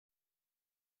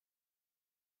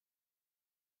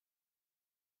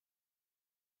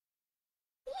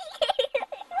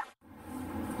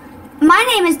My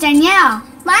name is Danielle.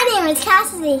 My name is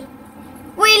Cassidy.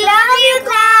 We love you,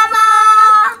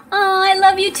 Glama! Oh, I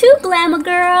love you too, Glama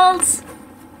girls.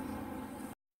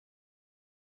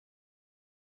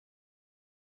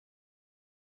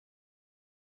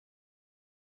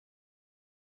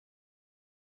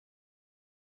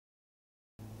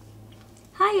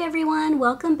 Hi everyone,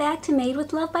 welcome back to Made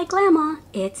with Love by Glama.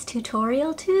 It's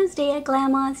Tutorial Tuesday at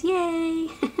Glama's, yay!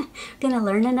 Gonna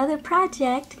learn another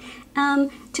project.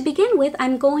 To begin with,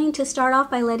 I'm going to start off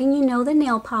by letting you know the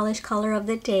nail polish color of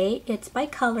the day. It's by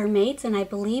Color Mates, and I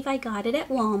believe I got it at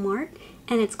Walmart,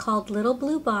 and it's called Little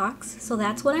Blue Box, so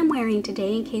that's what I'm wearing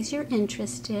today in case you're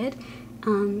interested.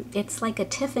 It's like a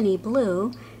Tiffany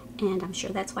blue, and I'm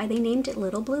sure that's why they named it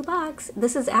Little Blue Box.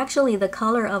 This is actually the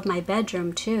color of my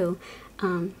bedroom too.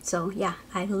 So yeah,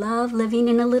 I love living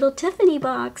in a little Tiffany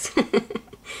box.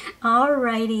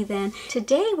 Alrighty then.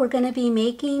 Today we're going to be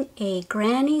making a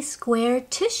granny square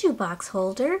tissue box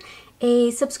holder.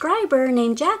 A subscriber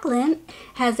named Jacqueline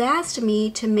has asked me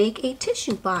to make a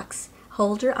tissue box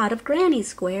holder out of granny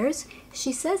squares.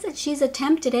 She says that she's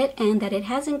attempted it and that it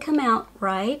hasn't come out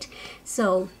right.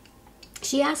 So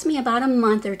she asked me about a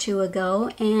month or two ago,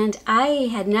 and I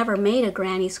had never made a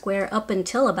granny square up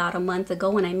until about a month ago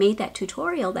when I made that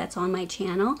tutorial that's on my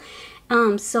channel.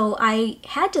 So I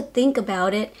had to think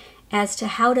about it as to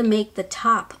how to make the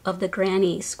top of the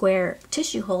granny square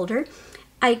tissue holder.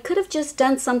 I could have just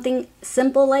done something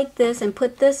simple like this and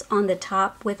put this on the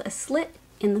top with a slit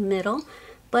in the middle,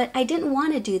 but I didn't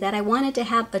want to do that. I wanted to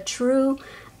have a true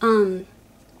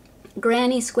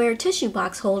granny square tissue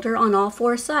box holder on all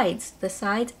four sides, the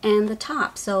sides and the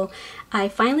top. So I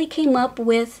finally came up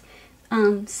with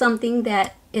something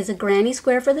that is a granny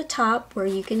square for the top, where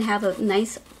you can have a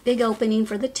nice big opening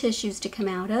for the tissues to come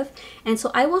out of. And so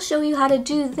I will show you how to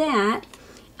do that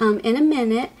in a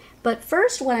minute. But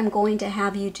first, what I'm going to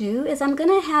have you do is I'm going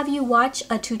to have you watch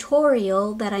a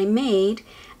tutorial that I made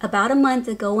about a month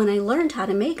ago when I learned how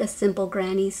to make a simple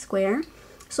granny square.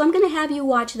 So I'm going to have you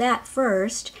watch that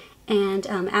first. And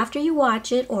after you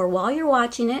watch it, or while you're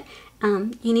watching it,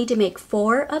 you need to make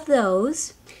 4 of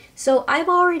those. So I've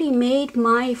already made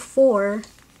my 4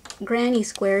 granny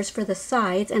squares for the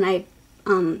sides, and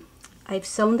I've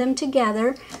sewn them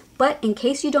together. But in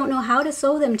case you don't know how to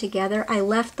sew them together, I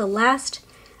left the last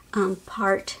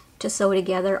part to sew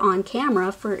together on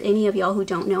camera for any of y'all who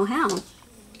don't know how.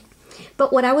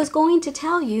 But what I was going to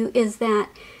tell you is that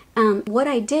what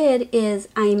I did is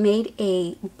I made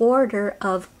a border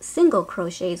of single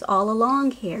crochets all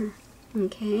along here.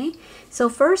 Okay, so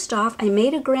first off, I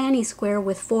made a granny square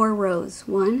with 4 rows.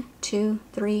 1, 2,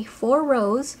 3, 4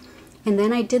 rows, and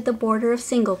then I did the border of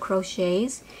single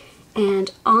crochets. And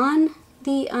on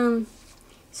the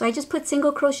so I just put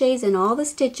single crochets in all the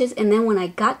stitches, and then when I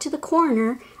got to the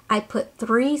corner, I put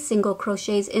 3 single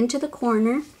crochets into the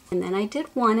corner, and then I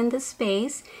did 1 in the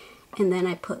space. And then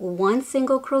I put 1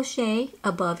 single crochet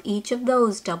above each of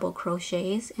those double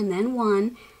crochets, and then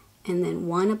 1, and then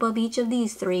 1 above each of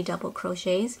these 3 double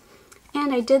crochets.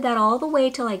 And I did that all the way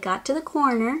till I got to the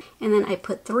corner, and then I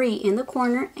put 3 in the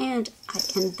corner, and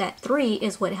that 3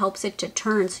 is what helps it to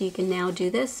turn, so you can now do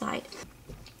this side.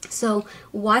 So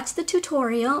watch the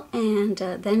tutorial and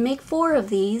then make 4 of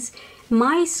these.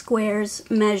 My squares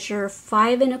measure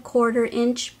 5 1/4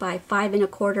 inch by 5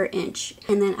 1/4 inch.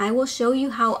 And then I will show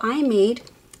you how I made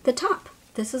the top.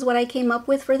 This is what I came up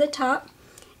with for the top.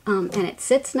 And it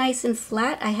sits nice and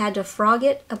flat. I had to frog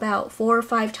it about 4 or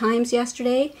 5 times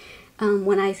yesterday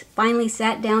when I finally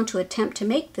sat down to attempt to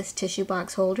make this tissue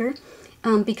box holder,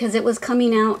 because it was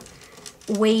coming out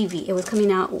wavy. It was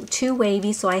coming out too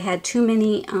wavy, so I had too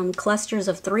many clusters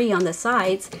of 3 on the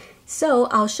sides. So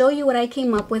I'll show you what I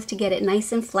came up with to get it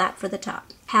nice and flat for the top.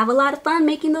 Have a lot of fun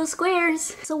making those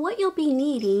squares. So what you'll be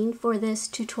needing for this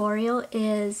tutorial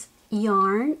is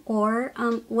yarn, or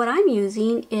what I'm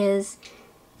using is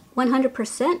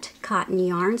 100% cotton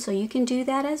yarn, so you can do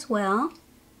that as well.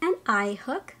 An eye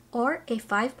hook, or a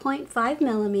 5.5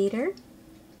 millimeter,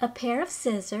 a pair of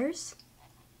scissors,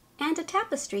 and a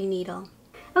tapestry needle.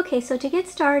 Okay, so to get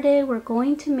started, we're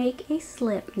going to make a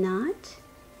slip knot.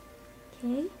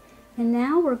 Okay. And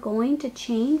now we're going to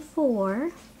chain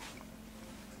 4.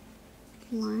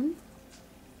 1,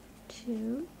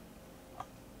 2,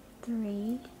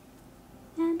 3,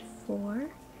 and 4.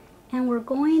 And we're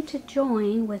going to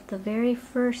join with the very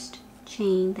first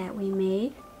chain that we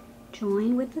made.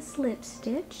 Join with the slip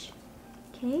stitch.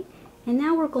 Okay, and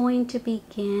now we're going to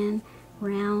begin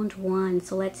round 1.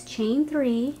 So let's chain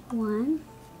 3. 1,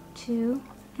 2,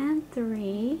 and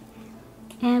 3.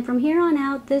 And from here on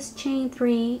out, this chain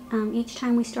 3, each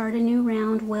time we start a new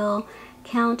round, will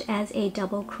count as a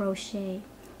double crochet.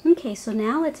 Okay, so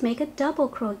now let's make a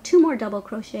two more double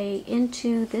crochet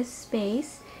into this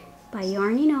space by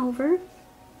yarning over,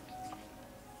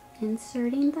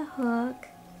 inserting the hook,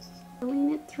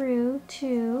 pulling it through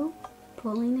 2,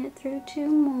 pulling it through 2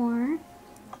 more,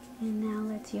 and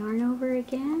now let's yarn over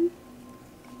again,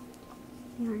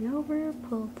 yarn over,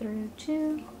 pull through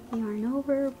 2, yarn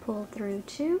over, pull through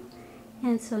 2,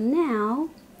 and so now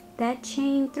that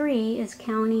chain 3 is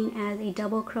counting as a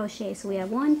double crochet. So we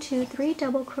have 1, 2, 3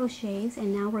 double crochets,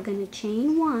 and now we're going to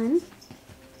chain 1.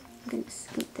 I'm going to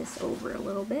scoot this over a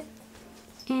little bit,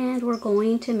 and we're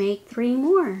going to make 3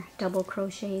 more double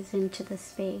crochets into the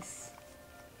space.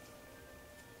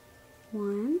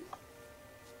 1,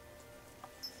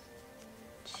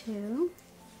 2,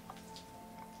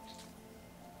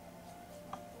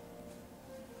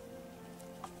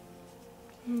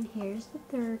 and here's the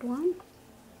third one.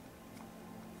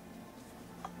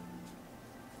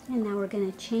 And now we're going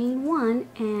to chain 1,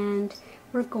 and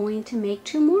we're going to make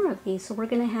 2 more of these. So we're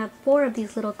going to have 4 of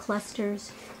these little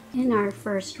clusters in our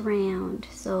first round.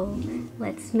 So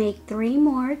let's make 3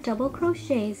 more double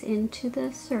crochets into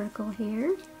the circle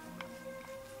here.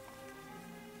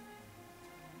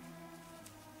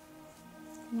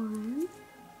 1,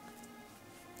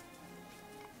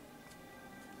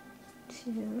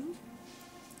 2,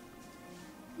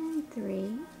 and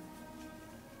 3.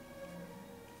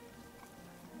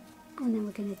 And then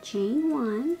we're going to chain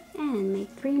 1 and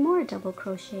make 3 more double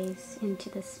crochets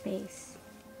into the space.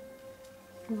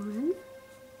 1,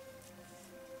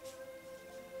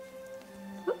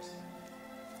 oops,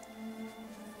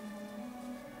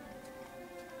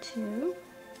 2,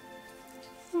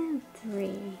 and 3.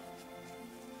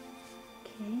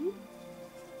 Okay.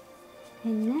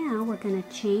 And now we're going to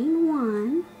chain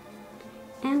 1,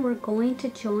 and we're going to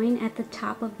join at the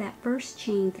top of that first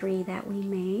chain 3 that we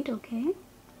made, okay?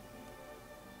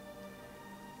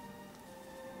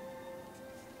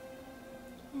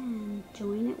 And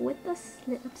join it with the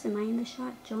slips. Am I in the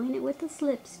shot? Join it with the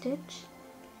slip stitch.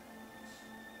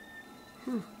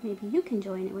 Maybe you can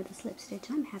join it with a slip stitch.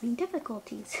 I'm having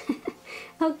difficulties.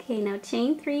 Okay, now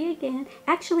chain 3 again.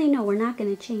 Actually, no, we're not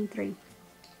going to chain 3.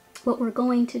 What we're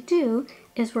going to do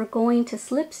is we're going to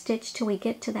slip stitch till we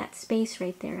get to that space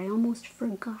right there. I almost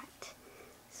forgot.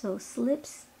 So slip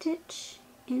stitch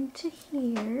into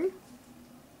here.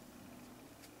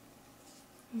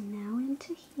 And now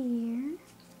into here.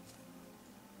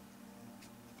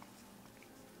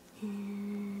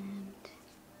 And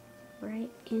right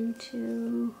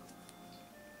into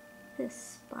this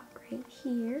spot right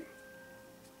here.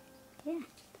 Yeah,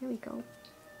 there we go.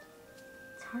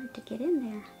 It's hard to get in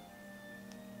there.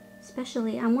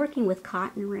 Especially, I'm working with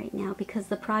cotton right now because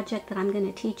the project that I'm going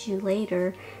to teach you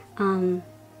later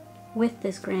with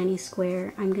this granny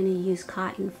square, I'm going to use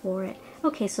cotton for it.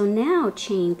 Okay, so now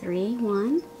chain 3.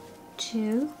 1,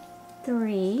 2,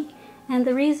 3. And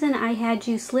the reason I had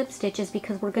you slip stitch is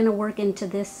because we're going to work into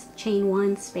this chain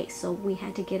 1 space. So we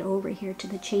had to get over here to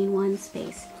the chain 1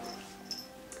 space.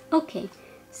 Okay,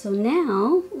 so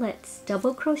now let's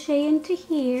double crochet into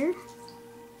here.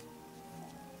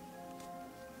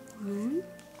 1,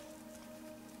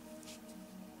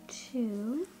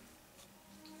 2,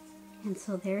 and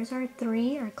so there's our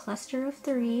 3, our cluster of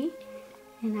 3.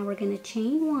 And now we're going to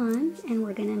chain 1, and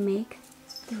we're going to make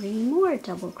 3 more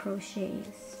double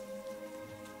crochets.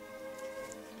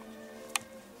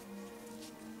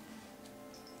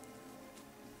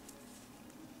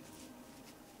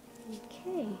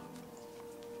 Okay.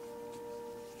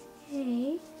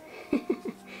 Hey.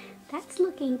 That's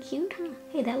looking cute, huh?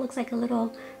 Hey, that looks like a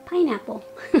little pineapple.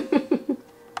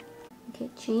 Okay,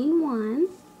 chain 1.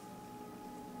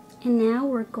 And now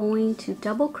we're going to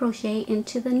double crochet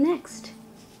into the next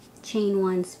chain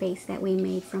 1 space that we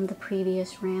made from the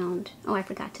previous round. Oh, I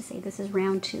forgot to say this is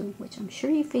round 2, which I'm sure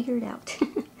you figured out.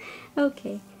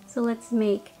 Okay, so let's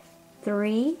make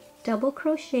 3 double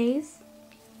crochets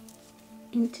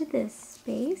into this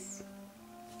space.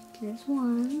 Here's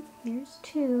 1, here's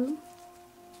 2,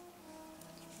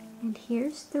 and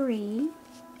here's 3.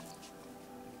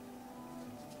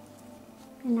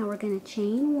 And now we're going to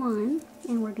chain 1,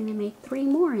 and we're going to make 3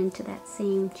 more into that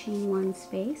same chain 1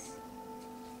 space.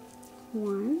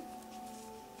 1,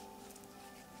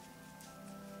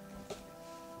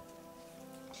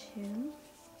 2,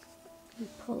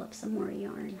 and pull up some more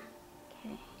yarn.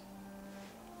 Okay.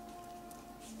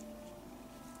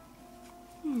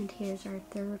 And here's our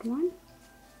third one.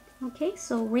 Okay,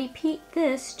 so repeat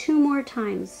this 2 more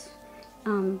times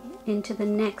into the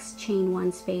next chain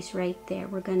 1 space right there.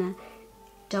 We're gonna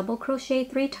double crochet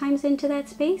 3 times into that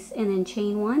space, and then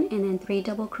chain 1, and then 3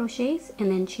 double crochets,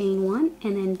 and then chain 1,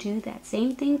 and then do that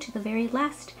same thing to the very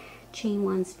last chain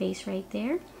 1 space right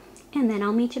there. And then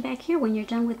I'll meet you back here when you're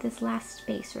done with this last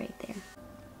space right there.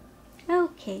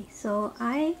 Okay, so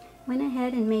I went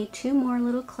ahead and made 2 more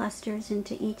little clusters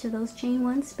into each of those chain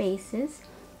 1 spaces.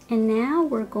 And now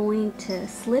we're going to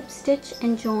slip stitch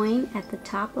and join at the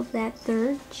top of that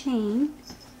 3rd chain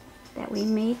that we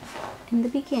made in the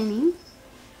beginning.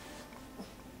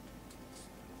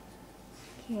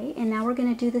 Okay, and now we're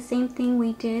going to do the same thing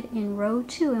we did in row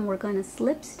 2, and we're going to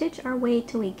slip stitch our way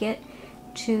till we get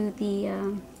to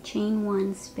the chain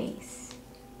 1 space.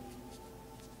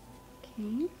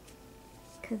 Okay,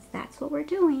 because that's what we're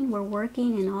doing. We're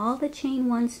working in all the chain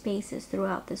 1 spaces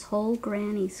throughout this whole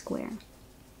granny square.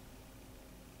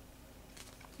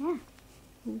 Yeah,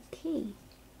 okay.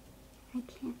 I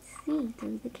can't see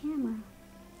through the camera.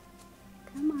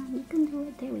 Come on, you can do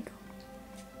it. There we go.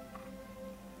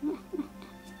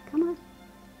 Come on.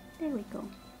 There we go.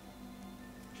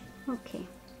 Okay.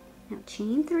 Now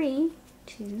chain 3,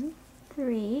 2,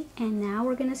 3, and now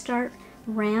we're going to start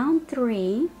round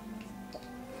 3.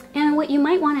 And what you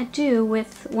might want to do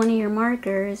with one of your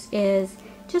markers is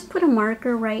just put a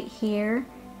marker right here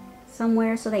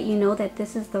somewhere so that you know that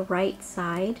this is the right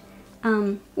side.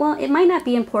 Well, it might not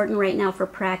be important right now for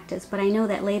practice, but I know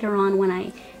that later on when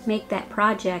I make that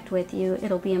project with you,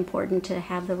 it'll be important to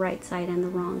have the right side and the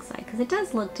wrong side, because it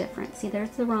does look different. See,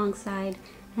 there's the wrong side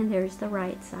and there's the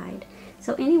right side.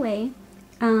 So anyway,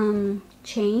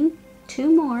 chain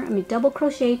 2 more, double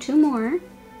crochet 2 more.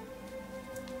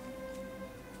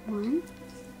 1,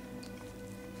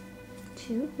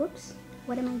 2, whoops,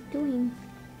 what am I doing?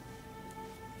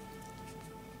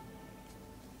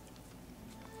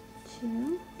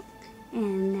 2,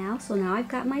 and now, so now I've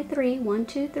got my 3, 1,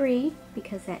 2, 3,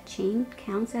 because that chain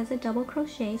counts as a double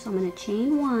crochet, so I'm going to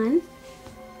chain 1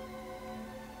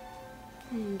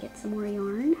 and get some more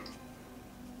yarn,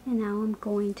 and now I'm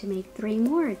going to make 3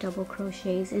 more double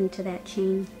crochets into that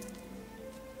chain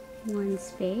 1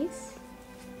 space.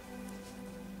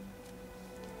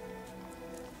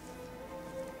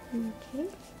 Okay,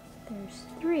 there's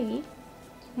 3.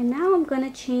 And now I'm going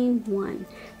to chain 1.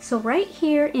 So right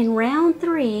here in round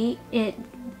 3, it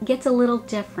gets a little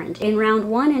different. In round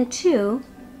 1 and 2,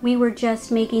 we were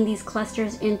just making these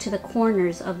clusters into the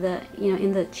corners of the,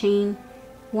 in the chain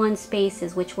 1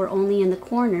 spaces, which were only in the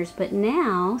corners. But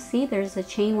now, see, there's a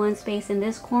chain 1 space in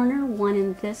this corner, 1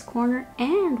 in this corner,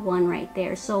 and 1 right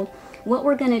there. So what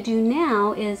we're going to do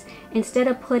now is, instead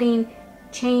of putting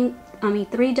 3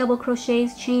 double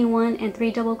crochets, chain 1, and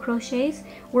 3 double crochets,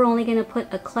 we're only going to put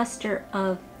a cluster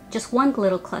of, just one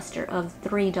little cluster of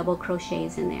 3 double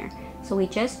crochets in there. So we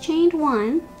just chained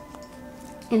 1,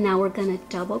 and now we're going to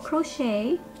double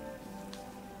crochet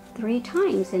 3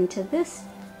 times into this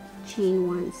chain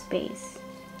 1 space.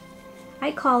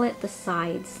 I call it the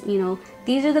sides.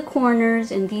 These are the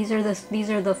corners, and these are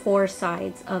the 4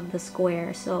 sides of the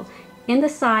square. So in the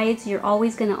sides, you're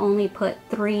always going to only put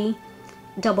 3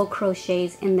 double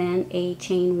crochets and then a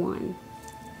chain 1.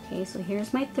 Okay, so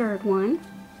here's my 3rd one,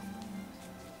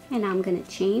 and I'm going to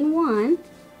chain 1,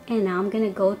 and now I'm going to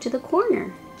go to the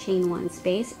corner chain 1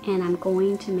 space, and I'm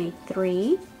going to make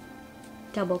 3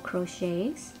 double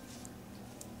crochets.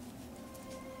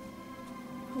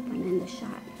 Hope I'm in the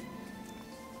shot.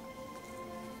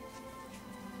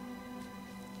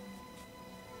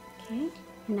 Okay,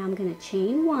 and now I'm going to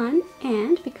chain 1,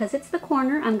 and because it's the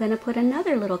corner, I'm going to put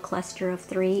another little cluster of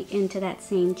 3 into that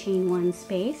same chain 1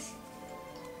 space.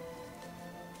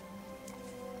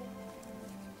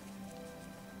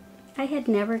 I had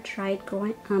never tried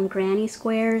granny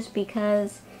squares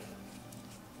because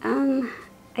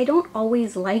I don't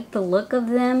always like the look of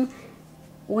them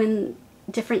when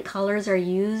different colors are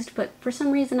used, but for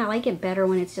some reason I like it better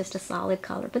when it's just a solid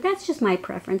color. But that's just my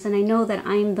preference, and I know that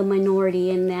I'm the minority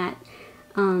in that,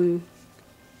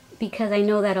 because I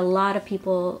know that a lot of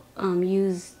people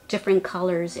use different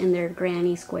colors in their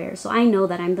granny squares. So I know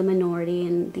that I'm the minority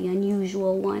and the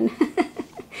unusual one.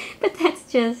 But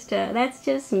that's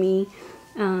just me.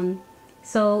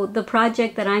 So the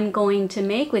project that I'm going to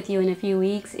make with you in a few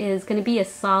weeks is going to be a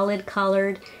solid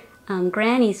colored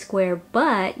granny square,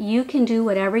 but you can do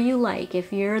whatever you like.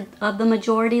 If you're of the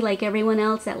majority like everyone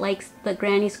else that likes the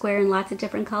granny square in lots of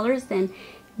different colors, then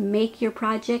make your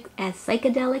project as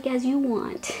psychedelic as you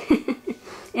want.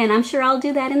 And I'm sure I'll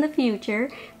do that in the future,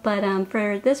 but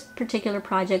for this particular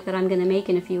project that I'm going to make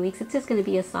in a few weeks, it's just going to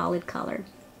be a solid color.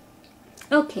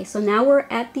 Okay, so now we're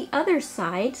at the other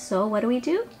side. So what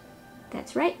do?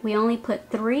 That's right, we only put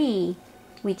 3.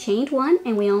 We chained 1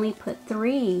 and we only put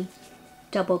 3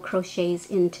 double crochets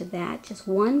into that, just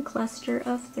one cluster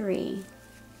of 3.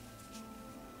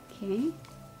 Okay,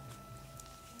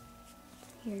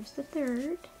 here's the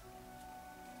third,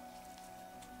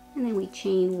 and then we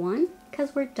chain 1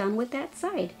 because we're done with that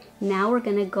side. Now we're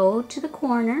going to go to the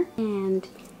corner and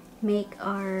make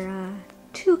our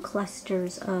 2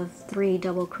 clusters of 3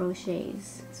 double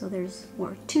crochets. So there's,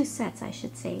 or 2 sets I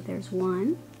should say. There's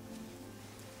 1,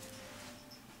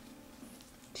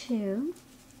 2,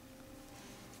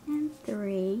 and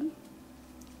 3,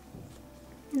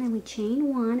 and then we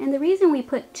chain 1. And the reason we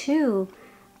put 2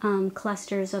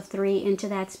 clusters of 3 into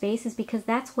that space is because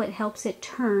that's what helps it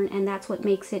turn, and that's what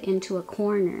makes it into a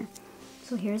corner.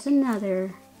 So here's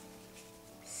another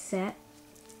set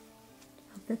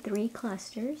of the 3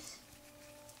 clusters,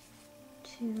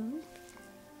 2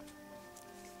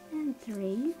 and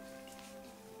 3,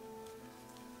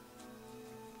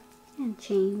 and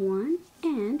chain 1.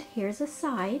 And here's a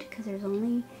side, because there's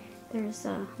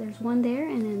one there,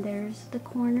 and then there's the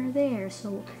corner there.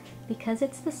 So because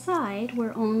it's the side,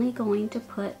 we're only going to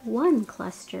put 1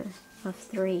 cluster of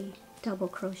 3 double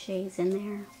crochets in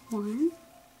there. 1,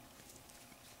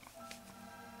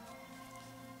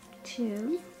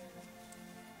 2,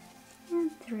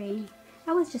 and 3.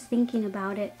 I was just thinking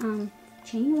about it.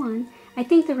 Chain 1. I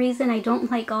think the reason I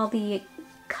don't like all the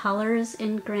colors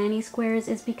in granny squares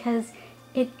is because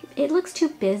it looks too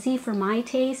busy for my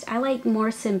taste. I like more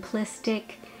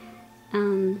simplistic,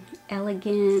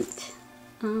 elegant,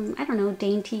 I don't know,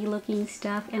 dainty looking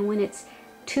stuff. And when it's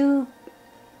too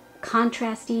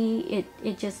contrasty,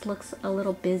 it just looks a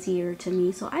little busier to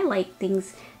me. So I like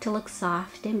things to look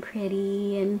soft and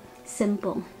pretty and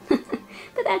simple.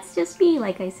 But that's just me,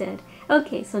 like I said.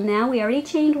 Okay, so now we already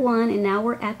chained 1, and now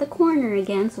we're at the corner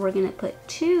again. So we're going to put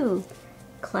 2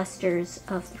 clusters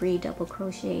of 3 double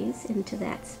crochets into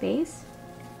that space.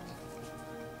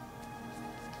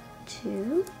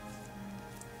 2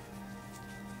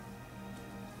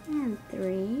 and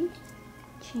 3,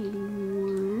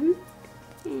 chain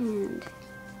 1, and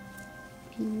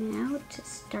now to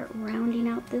start rounding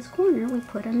out this corner, we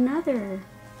put another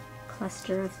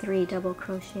cluster of 3 double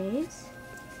crochets.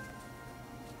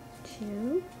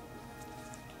 2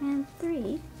 and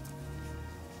 3,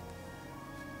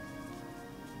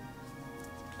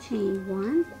 chain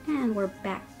 1, and we're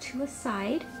back to a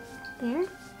side there.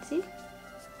 See,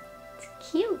 it's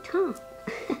cute, huh?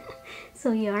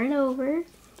 So yarn over,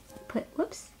 put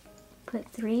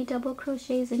 3 double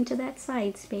crochets into that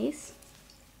side space.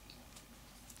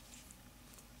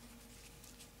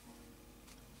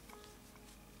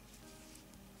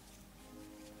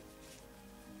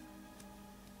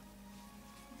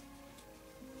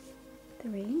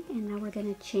 And now we're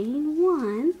going to chain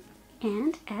 1,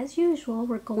 and as usual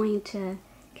we're going to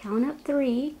count up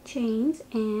 3 chains,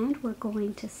 and we're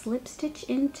going to slip stitch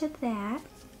into that.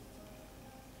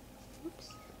 Oops.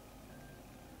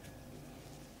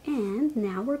 And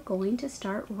now we're going to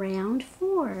start round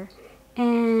 4,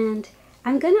 and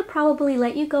I'm going to probably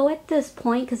let you go at this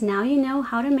point because now you know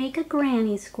how to make a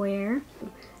granny square,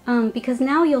 because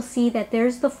now you'll see that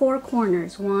there's the 4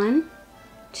 corners, 1,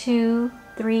 2,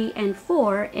 3, and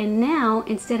 4, and now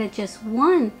instead of just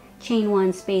 1 chain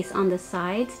 1 space on the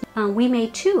sides, we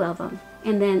made 2 of them.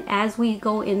 And then as we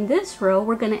go in this row,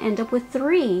 we're going to end up with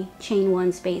 3 chain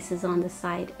 1 spaces on the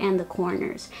side and the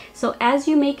corners. So as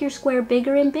you make your square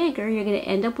bigger and bigger, you're going to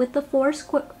end up with the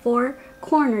 4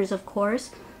 corners, of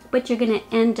course, but you're going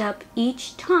to end up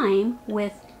each time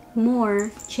with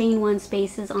more chain 1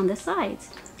 spaces on the sides.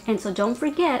 And so don't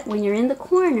forget, when you're in the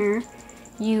corner,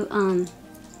 you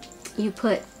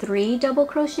put 3 double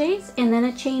crochets and then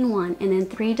a chain 1, and then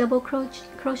 3 double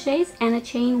crochets and a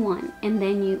chain 1, and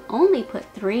then you only put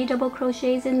 3 double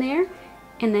crochets in there,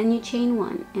 and then you chain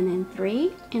 1, and then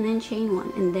 3, and then chain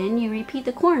 1, and then you repeat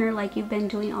the corner like you've been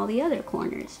doing all the other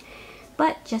corners.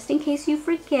 But just in case you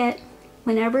forget,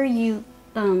 whenever you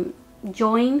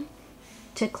join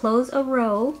to close a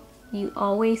row, you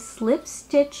always slip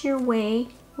stitch your way,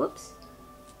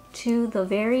 to the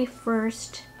very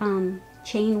first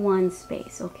chain 1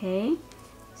 space, okay?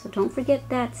 So don't forget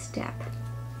that step.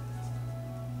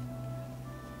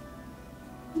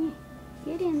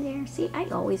 Get in there. See, I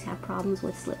always have problems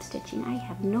with slip stitching. I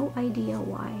have no idea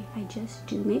why. I just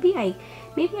do. Maybe I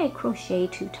crochet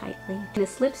too tightly. You're gonna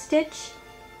slip stitch,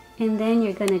 and then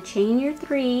you're gonna chain your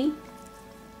 3,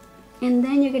 and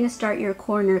then you're gonna start your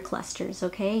corner clusters,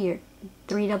 okay? Your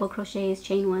 3 double crochets,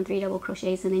 chain 1, 3 double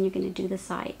crochets, and then you're going to do the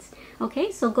sides.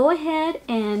 Okay, so go ahead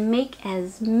and make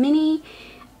as many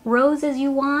rows as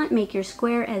you want, make your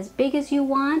square as big as you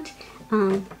want.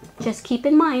 Just keep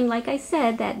in mind, like I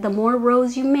said, that the more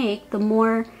rows you make, the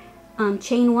more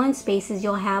chain 1 spaces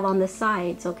you'll have on the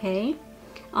sides, okay?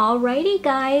 Alrighty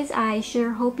guys, I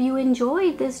sure hope you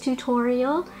enjoyed this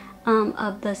tutorial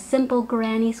of the simple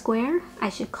granny square. I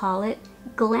should call it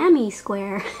Glammy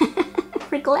square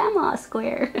for Glama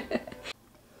square.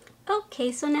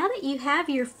 Okay, so now that you have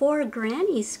your 4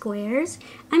 granny squares,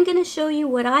 I'm going to show you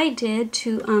what I did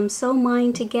to sew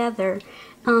mine together.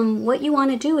 What you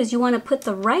want to do is you want to put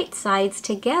the right sides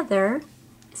together,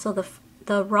 so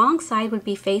the wrong side would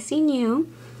be facing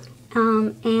you.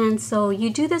 And so you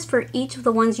do this for each of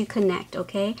the ones you connect,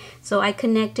 okay? So I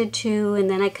connected 2, and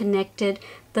then I connected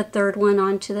the 3rd one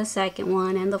onto the 2nd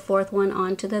one, and the 4th one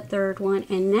onto the 3rd one,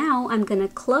 and now I'm going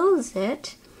to close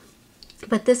it.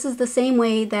 But this is the same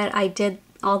way that I did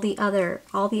all the other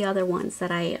ones that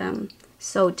I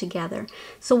sewed together.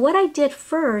 So what I did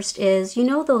first is, you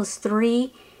know those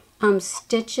 3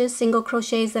 stitches, single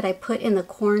crochets that I put in the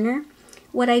corner?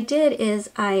 What I did is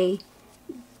I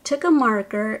took a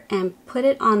marker and put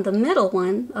it on the middle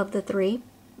one of the 3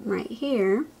 right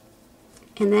here,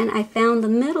 and then I found the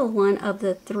middle one of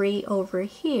the 3 over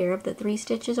here, of the 3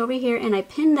 stitches over here, and I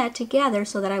pinned that together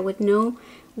so that I would know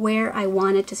where I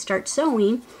wanted to start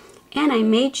sewing. And I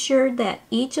made sure that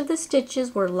each of the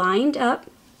stitches were lined up.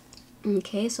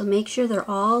 Okay, so make sure they're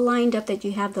all lined up, that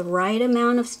you have the right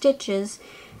amount of stitches,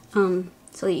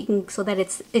 so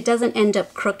that it doesn't end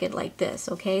up crooked like this.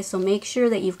 Okay, so make sure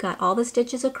that you've got all the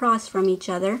stitches across from each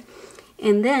other.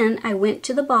 And then I went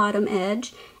to the bottom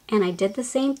edge and I did the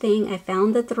same thing. I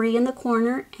found the 3 in the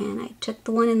corner and I took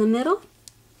the one in the middle,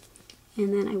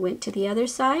 and then I went to the other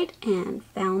side and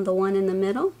found the one in the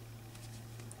middle,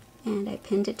 and I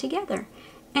pinned it together.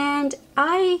 And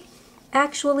I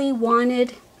actually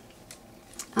wanted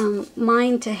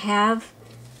mine to have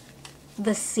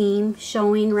the seam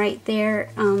showing right there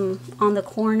on the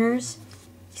corners.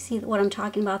 You see what I'm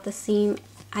talking about, the seam?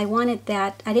 I wanted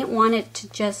that. I didn't want it to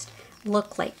just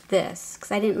look like this,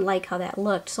 because I didn't like how that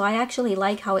looked. So I actually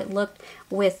like how it looked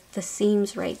with the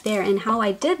seams right there. And how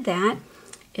I did that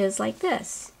is like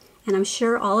this. And I'm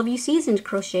sure all of you seasoned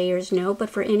crocheters know, but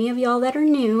for any of y'all that are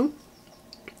new,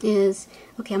 is,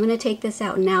 okay, I'm going to take this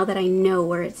out now that I know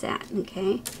where it's at,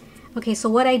 okay? Okay, so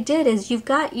what I did is, you've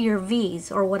got your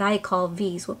V's, or what I call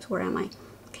V's. Whoops, where am I?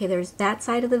 Okay, there's that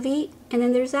side of the V, and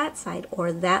then there's that side,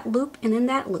 or that loop, and then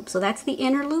that loop. So that's the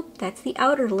inner loop, that's the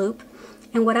outer loop.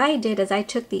 And what I did is I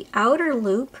took the outer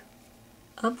loop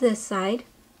of this side,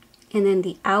 and then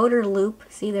the outer loop,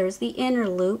 see there's the inner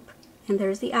loop, and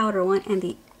there's the outer one, and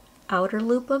the outer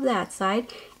loop of that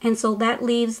side. And so that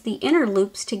leaves the inner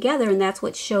loops together, and that's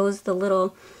what shows the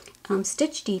little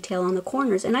stitch detail on the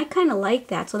corners. And I kind of like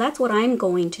that, so that's what I'm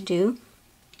going to do.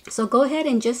 So go ahead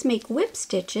and just make whip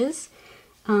stitches,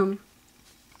 and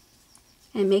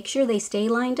make sure they stay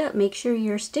lined up. Make sure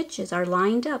your stitches are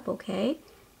lined up, okay?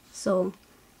 So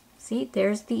see,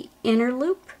 there's the inner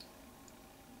loop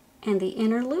and the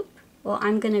inner loop. Well,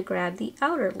 I'm going to grab the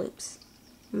outer loops,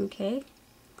 okay?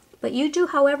 But you do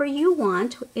however you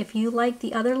want. If you like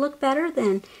the other look better,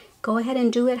 then go ahead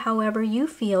and do it however you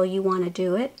feel you want to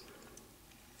do it.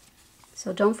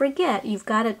 So don't forget, you've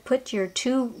got to put your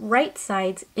 2 right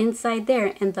sides inside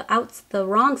there, and the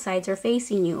wrong sides are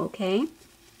facing you, okay?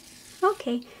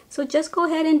 Okay, so just go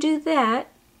ahead and do that.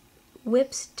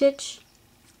 Whip stitch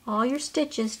all your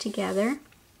stitches together,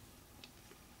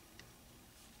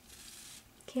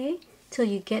 okay, till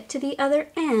you get to the other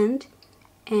end,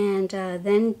 and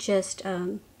then just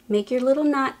make your little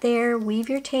knot there, weave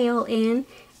your tail in,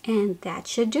 and that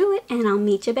should do it. And I'll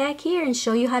meet you back here and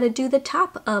show you how to do the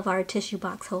top of our tissue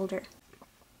box holder.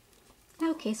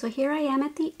 Okay, so here I am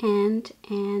at the end,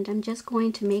 and I'm just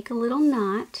going to make a little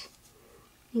knot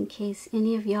in case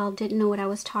any of y'all didn't know what I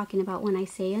was talking about when I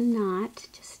say a knot.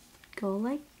 Just go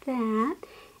like that.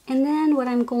 And then what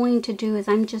I'm going to do is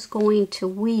I'm just going to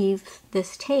weave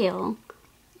this tail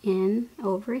in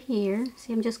over here.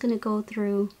 See, I'm just going to go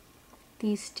through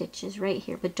these stitches right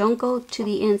here, but don't go to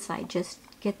the inside, just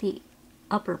get the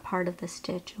upper part of the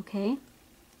stitch, okay?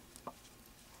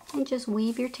 And just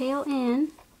weave your tail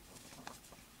in.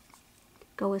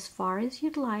 Go as far as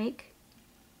you'd like.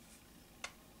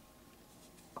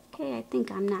 Okay, I think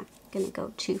I'm not going to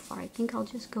go too far. I think I'll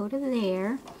just go to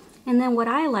there. And then what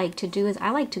I like to do is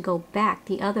I like to go back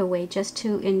the other way just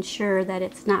to ensure that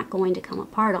it's not going to come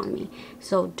apart on me.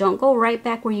 So don't go right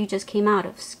back where you just came out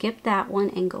of. Skip that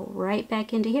one and go right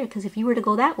back into here, because if you were to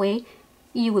go that way,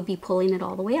 you would be pulling it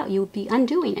all the way out. You would be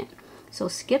undoing it. So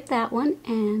skip that one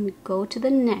and go to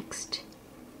the next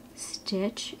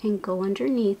stitch and go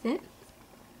underneath it.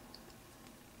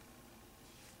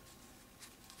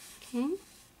 Okay,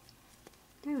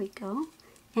 there we go.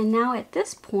 And now at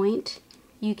this point,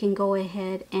 you can go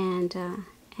ahead and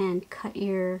cut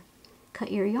your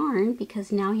yarn,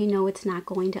 because now you know it's not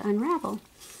going to unravel,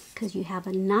 because you have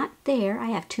a knot there. I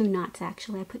have 2 knots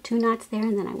actually. I put 2 knots there,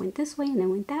 and then I went this way and then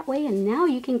went that way, and now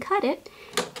you can cut it,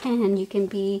 and you can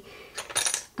be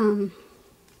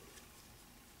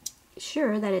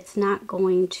sure that it's not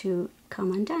going to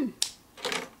come undone.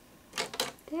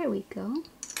 There we go.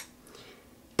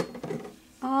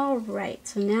 All right,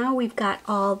 so now we've got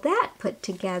all that put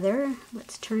together.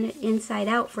 Let's turn it inside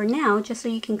out for now, just so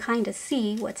you can kind of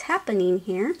see what's happening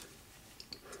here.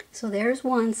 So there's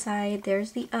one side,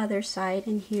 there's the other side,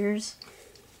 and here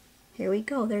we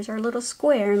go. There's our little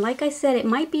square, and like I said, it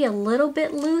might be a little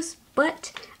bit loose,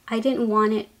 but I didn't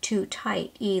want it too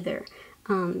tight either.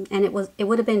 And it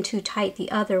would have been too tight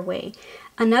the other way.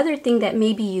 Another thing that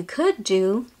maybe you could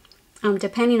do,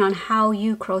 depending on how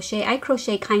you crochet, I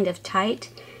crochet kind of tight,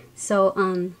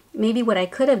 so maybe what I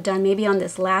could have done, maybe on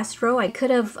this last row, I could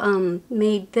have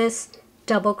made this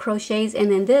double crochets,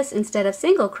 and then this, instead of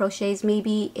single crochets,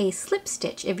 maybe a slip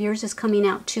stitch if yours is coming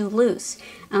out too loose,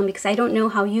 because I don't know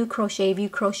how you crochet, if you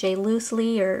crochet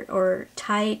loosely or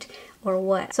tight or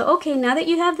what. So okay, now that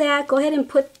you have that, go ahead and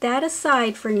put that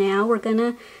aside for now. We're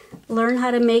gonna learn how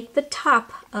to make the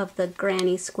top of the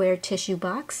granny square tissue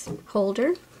box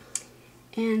holder.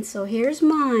 And so here's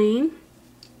mine,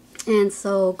 and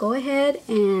so go ahead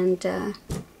and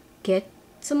get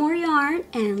some more yarn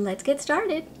and let's get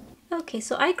started. Okay,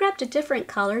 so I grabbed a different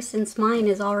color since mine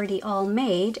is already all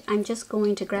made. I'm just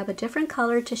going to grab a different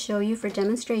color to show you for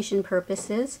demonstration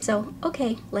purposes. So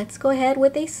okay, let's go ahead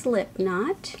with a slip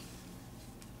knot.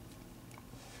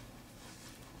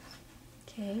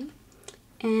 Okay,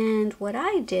 and what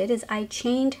I did is I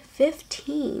chained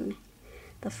 15.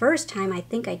 The first time I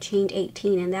think I chained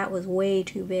 18, and that was way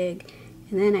too big.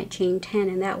 And then I chained 10,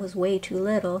 and that was way too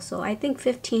little. So I think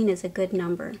 15 is a good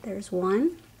number. There's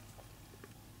 1,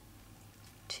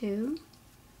 2,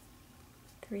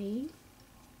 3,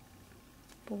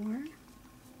 4,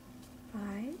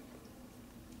 5,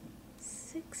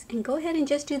 6, and go ahead and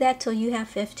just do that till you have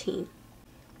 15.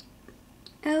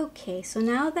 Okay, so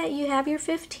now that you have your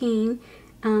 15,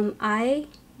 I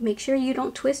make sure you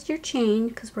don't twist your chain,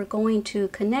 because we're going to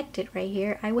connect it right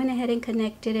here. I went ahead and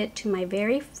connected it to my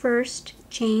very first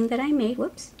chain that I made,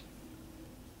 whoops,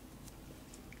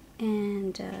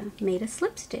 and made a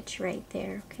slip stitch right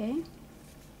there, okay?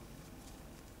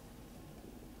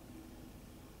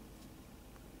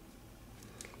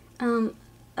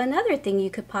 Another thing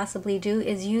you could possibly do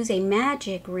is use a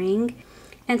magic ring.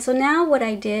 And so now what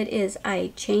I did is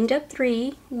I chained up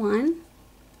 3, 1,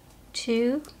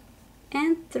 2,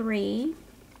 and 3,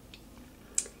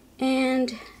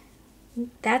 and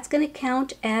that's going to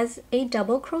count as a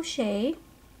double crochet.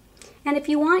 And if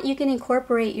you want, you can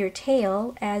incorporate your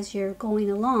tail as you're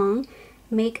going along.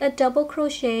 Make a double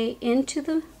crochet into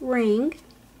the ring,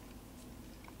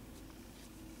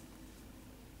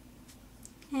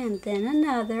 and then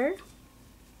another,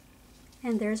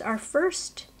 and there's our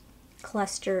first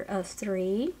cluster of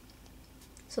 3.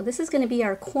 So this is going to be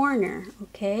our corner,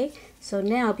 okay? So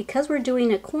now, because we're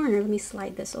doing a corner, let me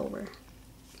slide this over.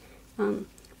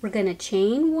 We're going to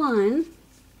chain 1,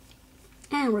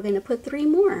 and we're going to put 3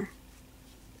 more.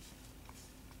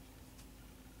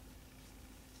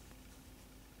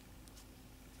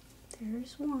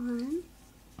 There's 1.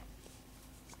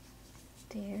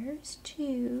 There's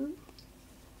 2.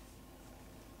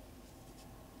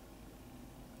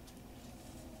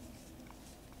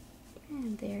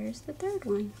 And there's the third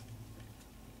one.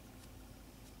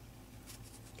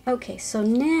 Okay, so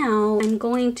now I'm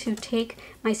going to take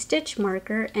my stitch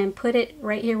marker and put it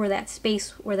right here where that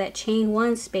space, where that chain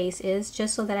 1 space is,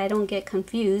 just so that I don't get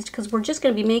confused, because we're just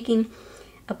going to be making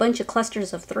a bunch of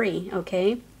clusters of 3,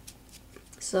 okay?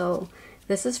 So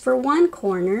this is for one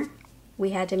corner. We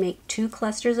had to make 2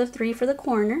 clusters of 3 for the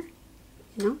corner,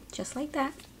 you know, just like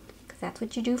that. That's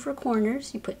what you do for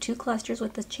corners. You put 2 clusters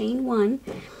with the chain 1.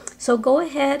 So go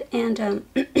ahead and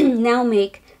now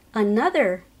make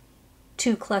another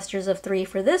 2 clusters of 3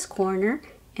 for this corner,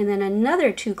 and then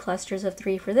another 2 clusters of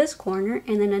 3 for this corner,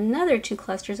 and then another 2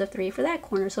 clusters of 3 for that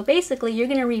corner. So basically you're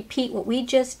going to repeat what we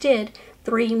just did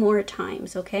 3 more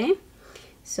times, okay?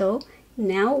 So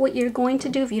now what you're going to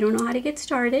do, if you don't know how to get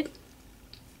started,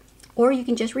 or you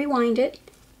can just rewind it,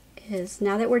 is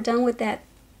now that we're done with that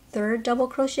 3rd double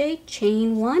crochet,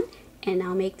 chain 1, and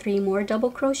now make 3 more double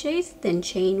crochets, then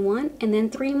chain 1, and then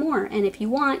 3 more. And if you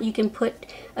want, you can put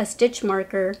a stitch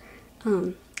marker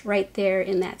right there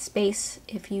in that space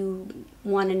if you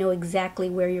want to know exactly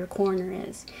where your corner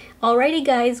is. Alrighty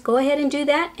guys, go ahead and do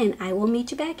that, and I will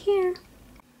meet you back here.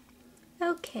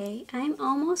 Okay, I'm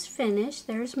almost finished.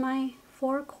 There's my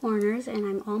 4 corners and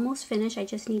I'm almost finished. I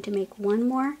just need to make one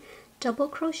more double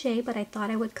crochet, but I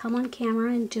thought I would come on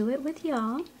camera and do it with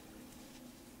y'all.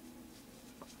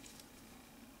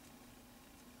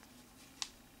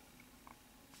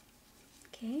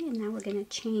 Okay, and now we're going to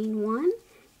chain 1,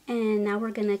 and now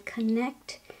we're going to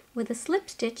connect with a slip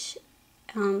stitch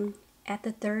at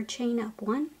the 3rd chain up.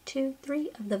 1, 2, 3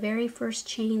 of the very first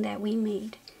chain that we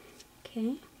made.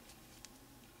 Okay,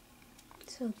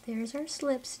 so there's our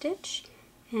slip stitch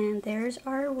and there's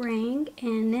our ring,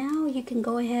 and now you can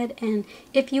go ahead and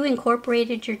if you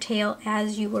incorporated your tail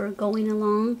as you were going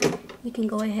along, you can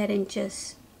go ahead and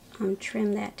just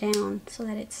trim that down so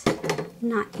that it's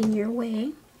not in your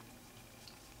way.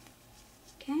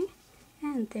 Okay,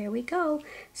 and there we go.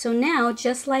 So now,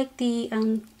 just like the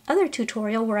other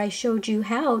tutorial where I showed you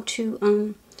how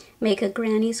to make a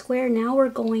granny square, now we're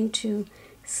going to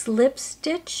slip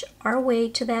stitch our way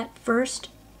to that first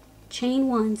chain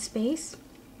 1 space.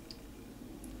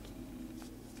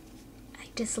 I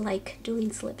dislike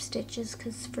doing slip stitches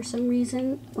because for some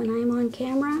reason when I'm on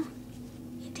camera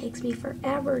it takes me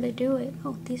forever to do it.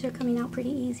 Oh, these are coming out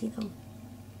pretty easy though.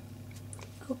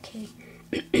 Okay.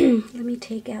 Let me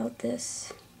take out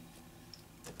this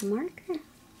marker.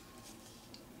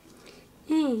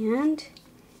 And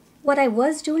what I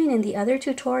was doing in the other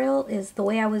tutorial is the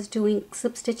way I was doing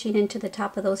slip stitching into the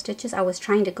top of those stitches, I was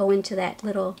trying to go into that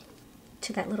little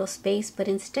space, but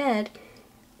instead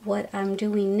what I'm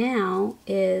doing now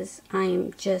is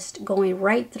I'm just going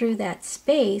right through that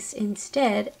space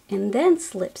instead, and then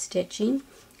slip stitching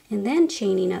and then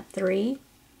chaining up 3.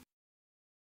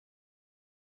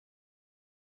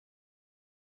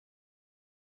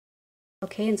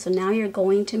 Okay, and so now you're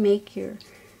going to make your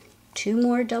 2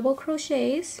 more double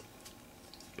crochets,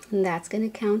 and that's going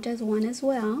to count as 1 as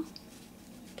well.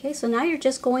 Okay, so now you're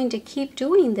just going to keep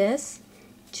doing this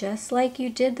just like you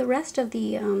did the rest of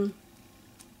the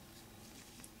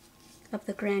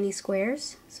granny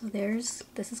squares. So this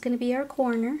is going to be our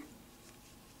corner.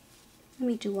 Let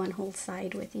me do one whole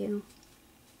side with you.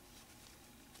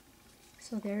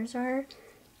 So there's our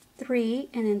 3,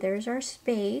 and then there's our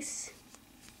space.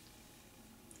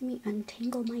 Let me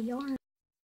untangle my yarn.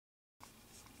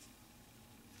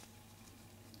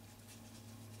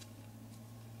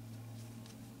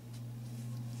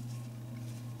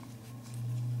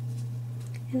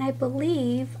 And I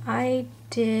believe I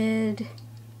did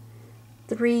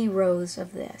 3 rows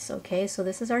of this. Okay, so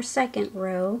this is our 2nd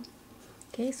row.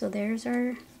 Okay, so there's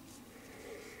our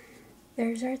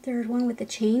 3rd one with the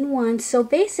chain 1. So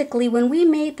basically when we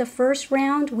made the first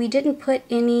round, we didn't put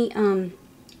any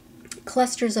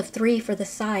clusters of 3 for the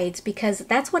sides, because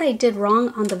that's what I did wrong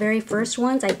on the very first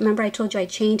ones. I remember I told you I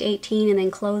chained 18 and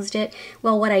then closed it.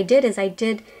 Well, what I did is I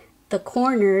did the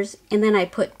corners and then I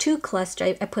put 2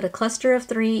 clusters. I put a cluster of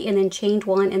 3 and then chained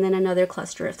 1 and then another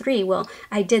cluster of 3. Well,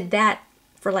 I did that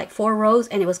for like 4 rows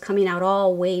and it was coming out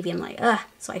all wavy. I'm like, ugh.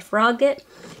 So I frogged it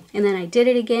and then I did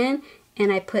it again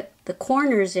and I put the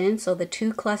corners in. So the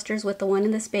 2 clusters with the 1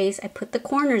 in the space, I put the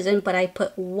corners in, but I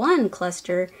put 1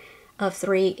 cluster of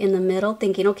 3 in the middle,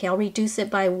 thinking, okay, I'll reduce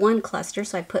it by 1 cluster.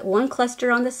 So I put 1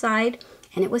 cluster on the side,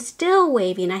 and it was still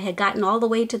wavy, and I had gotten all the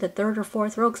way to the 3rd or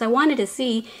 4th row because I wanted to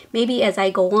see maybe as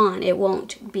I go on it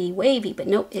won't be wavy, but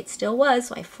nope, it still was.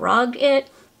 So I frogged it,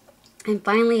 and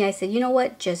finally I said, you know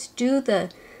what, just do the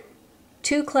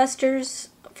 2 clusters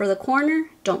for the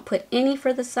corner, don't put any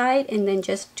for the side, and then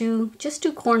just do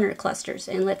corner clusters,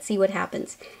 and let's see what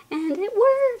happens. And it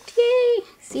worked,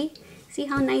 yay! See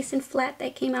how nice and flat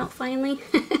that came out finally?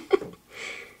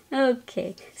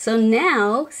 Okay, so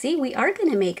now, see, we are going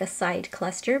to make a side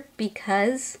cluster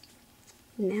because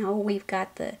now we've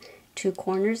got the 2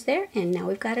 corners there and now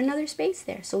we've got another space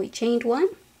there. So we chained 1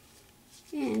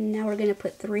 and now we're going to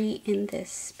put 3 in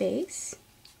this space.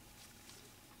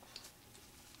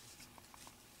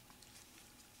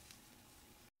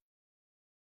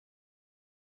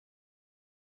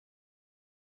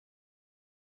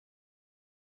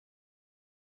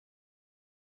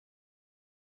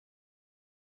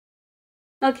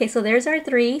 Okay, so there's our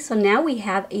 3. So now we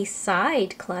have a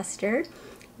side cluster.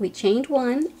 We chained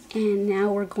 1 and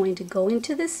now we're going to go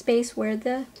into this space where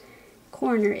the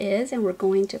corner is and we're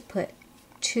going to put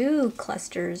 2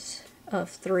 clusters of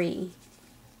 3.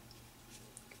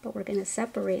 But we're going to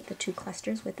separate the 2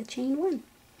 clusters with the chain 1.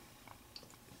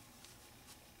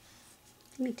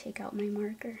 Let me take out my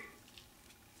marker.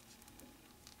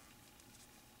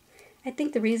 I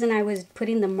think the reason I was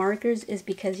putting the markers is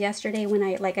because yesterday when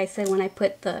like I said, when I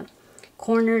put the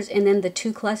corners and then the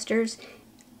 2 clusters,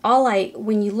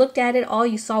 when you looked at it, all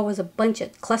you saw was a bunch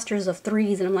of clusters of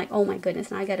 3s, and I'm like, oh my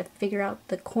goodness, now I got to figure out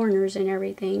the corners and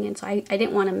everything. And so I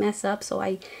didn't want to mess up, so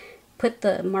I put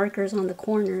the markers on the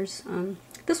corners.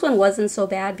 This one wasn't so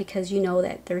bad because you know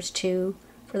that there's 2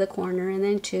 for the corner and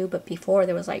then 2, but before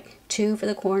there was like 2 for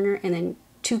the corner and then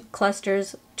 2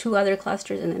 clusters, 2 other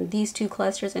clusters, and then these 2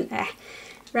 clusters, and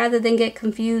rather than get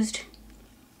confused,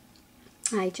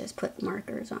 I just put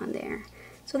markers on there.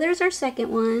 So there's our second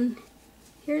one.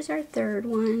 Here's our third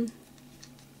one.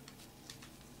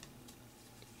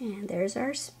 And there's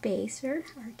our spacer,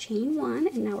 our chain 1,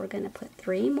 and now we're going to put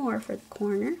 3 more for the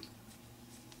corner.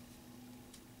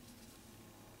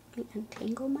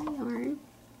 Untangle my yarn.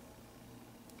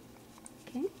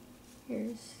 Okay,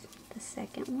 here's the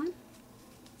second one.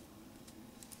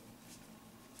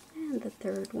 And the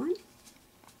third one.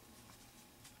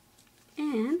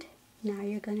 And now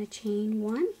you're going to chain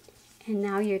 1. And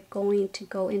now you're going to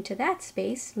go into that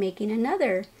space, making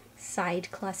another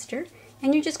side cluster.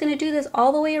 And you're just going to do this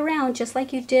all the way around, just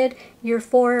like you did your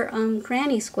 4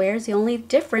 granny squares. The only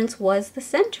difference was the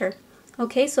center.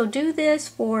 Okay, so do this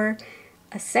for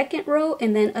a second row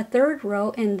and then a third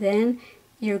row, and then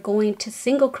you're going to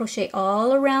single crochet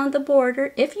all around the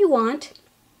border if you want.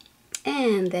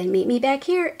 And then meet me back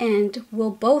here and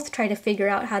we'll both try to figure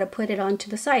out how to put it onto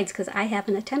the sides, because I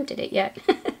haven't attempted it yet.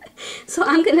 So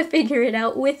I'm going to figure it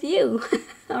out with you.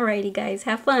 Alrighty guys,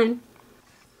 have fun.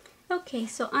 Okay,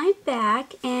 so I'm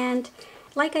back, and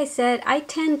like I said, I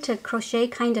tend to crochet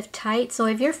kind of tight. So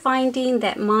if you're finding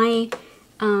that my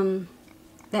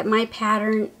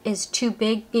pattern is too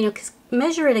big, you know,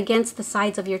 measure it against the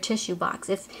sides of your tissue box.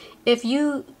 If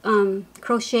you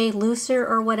crochet looser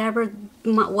or whatever,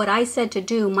 what I said to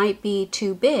do might be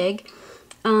too big.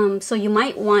 So you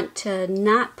might want to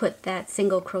not put that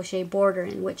single crochet border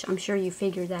in, which I'm sure you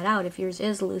figured that out if yours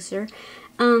is looser.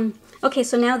 Okay,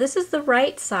 so now this is the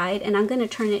right side, and I'm going to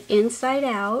turn it inside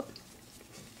out.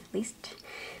 At least,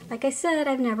 like I said,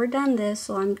 I've never done this,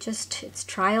 so it's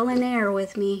trial and error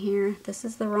with me here. This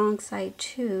is the wrong side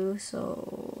too,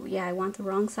 so yeah, I want the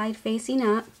wrong side facing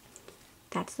up.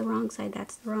 That's the wrong side,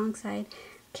 that's the wrong side.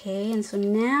 Okay, and so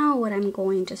now what I'm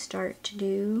going to start to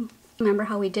do, remember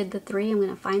how we did the 3? I'm going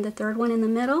to find the third one in the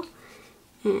middle,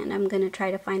 and I'm going to try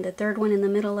to find the third one in the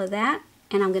middle of that,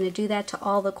 and I'm going to do that to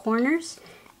all the corners.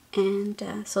 And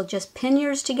so just pin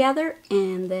yours together,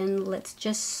 and then let's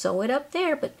just sew it up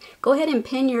there. But go ahead and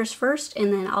pin yours first,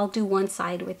 and then I'll do one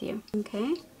side with you.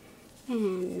 Okay,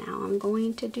 and now I'm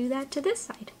going to do that to this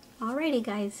side. Alrighty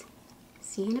guys,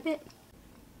 see you in a bit.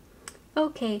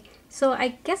 Okay, so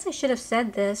I guess I should have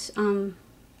said this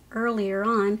earlier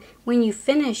on. When you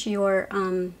finish your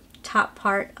top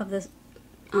part of the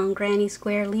granny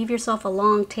square, leave yourself a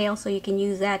long tail so you can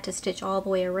use that to stitch all the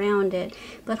way around it.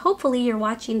 But hopefully you're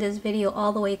watching this video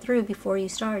all the way through before you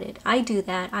start it. I do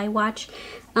that. I watch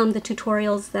the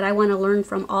tutorials that I want to learn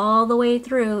from all the way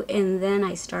through, and then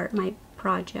I start my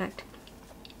project.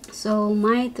 So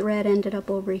my thread ended up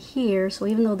over here, so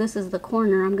even though this is the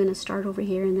corner, I'm going to start over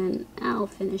here and then I'll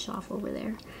finish off over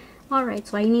there. Alright,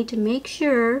 so I need to make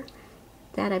sure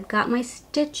that I've got my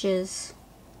stitches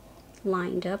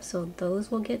lined up, so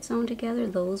those will get sewn together,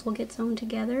 those will get sewn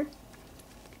together.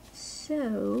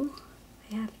 So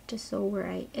I have to sew where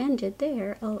I ended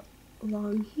there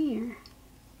along here.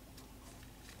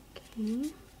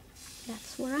 Okay,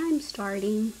 that's where I'm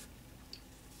starting.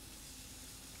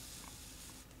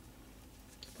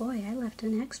 Boy, I left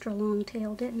an extra long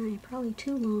tail, didn't I? Probably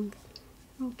too long.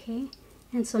 Okay,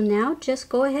 and so now just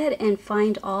go ahead and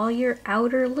find all your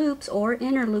outer loops or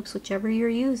inner loops, whichever you're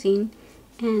using,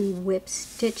 and whip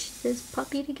stitch this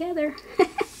puppy together.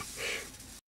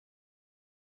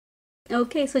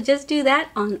 Okay, so just do that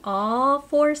on all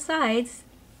 4 sides.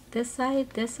 This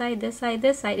side, this side, this side,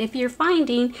 this side. If you're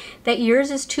finding that yours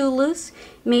is too loose,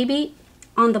 maybe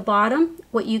on the bottom,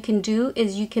 what you can do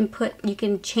is you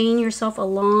can chain yourself a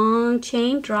long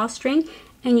chain, drawstring,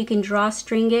 and you can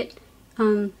drawstring it.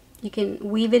 You can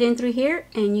weave it in through here,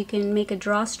 and you can make a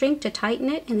drawstring to tighten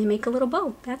it, and then make a little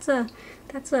bow. That's a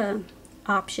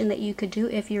option that you could do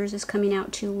if yours is coming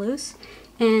out too loose.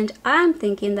 And I'm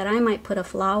thinking that I might put a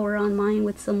flower on mine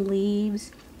with some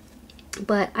leaves,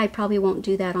 but I probably won't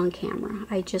do that on camera.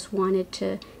 I just wanted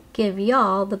to give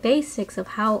y'all the basics of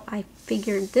how I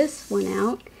figured this one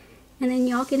out, and then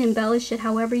y'all can embellish it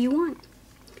however you want.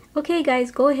 Okay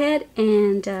guys, go ahead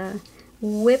and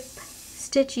whip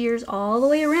stitch yours all the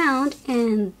way around,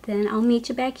 and then I'll meet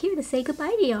you back here to say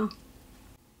goodbye to y'all.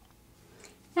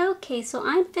 Okay, so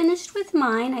I'm finished with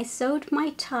mine. I sewed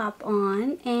my top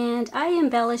on and I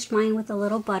embellished mine with a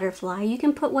little butterfly. You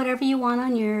can put whatever you want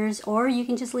on yours, or you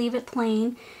can just leave it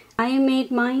plain. I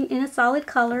made mine in a solid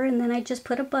color and then I just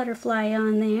put a butterfly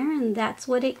on there, and that's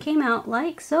what it came out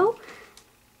like. So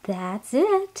that's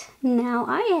it. Now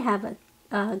I have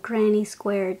a granny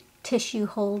square tissue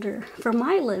holder for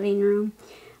my living room.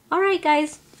 Alright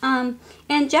guys,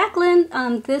 and Jacqueline,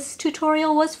 this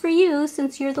tutorial was for you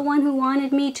since you're the one who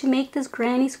wanted me to make this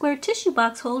granny square tissue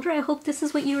box holder. I hope this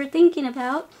is what you were thinking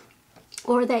about,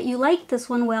 or that you liked this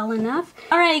one well enough.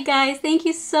 Alright guys, thank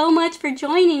you so much for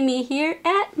joining me here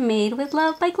at Made with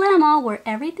Love by Glama, where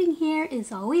everything here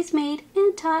is always made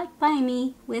and taught by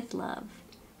me with love.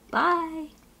 Bye!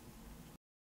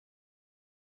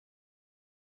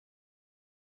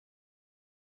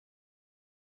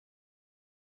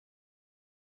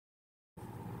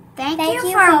 Thank you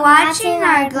for watching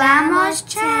our Glama's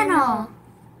channel.